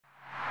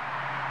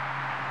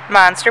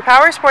Monster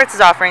Powersports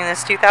is offering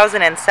this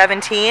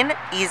 2017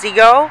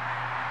 E-Z-GO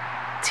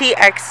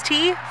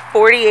TXT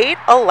 48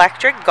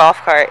 electric golf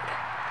cart.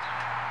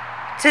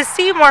 To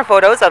see more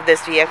photos of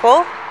this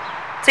vehicle,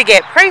 to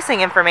get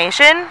pricing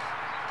information,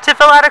 to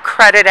fill out a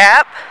credit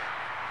app,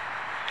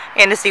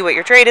 and to see what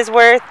your trade is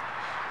worth,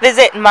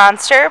 visit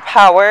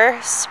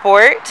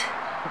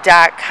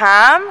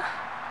monsterpowersport.com.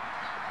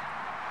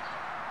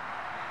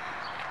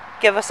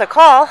 Give us a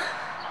call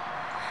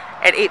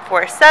at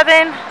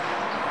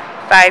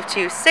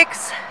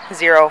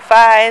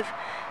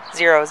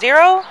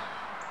 847-526-0500,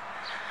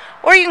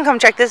 or you can come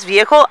check this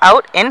vehicle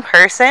out in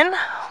person.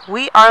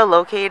 We are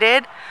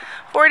located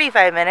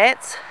 45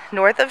 minutes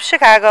north of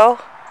Chicago,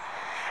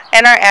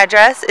 and our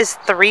address is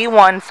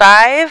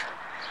 315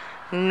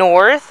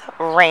 North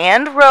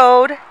Rand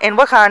Road in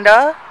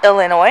Wauconda,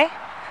 Illinois.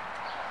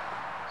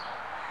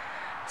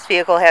 This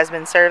vehicle has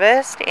been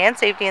serviced and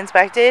safety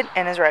inspected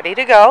and is ready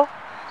to go.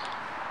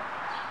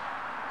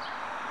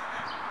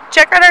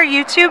 Check out our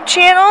YouTube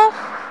channel,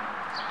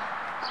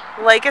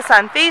 like us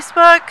on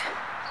Facebook,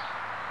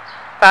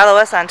 follow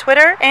us on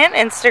Twitter and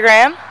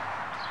Instagram.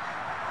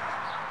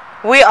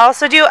 We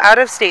also do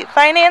out-of-state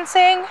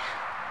financing,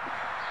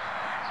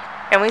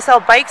 and we sell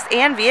bikes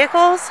and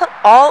vehicles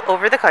all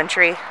over the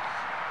country.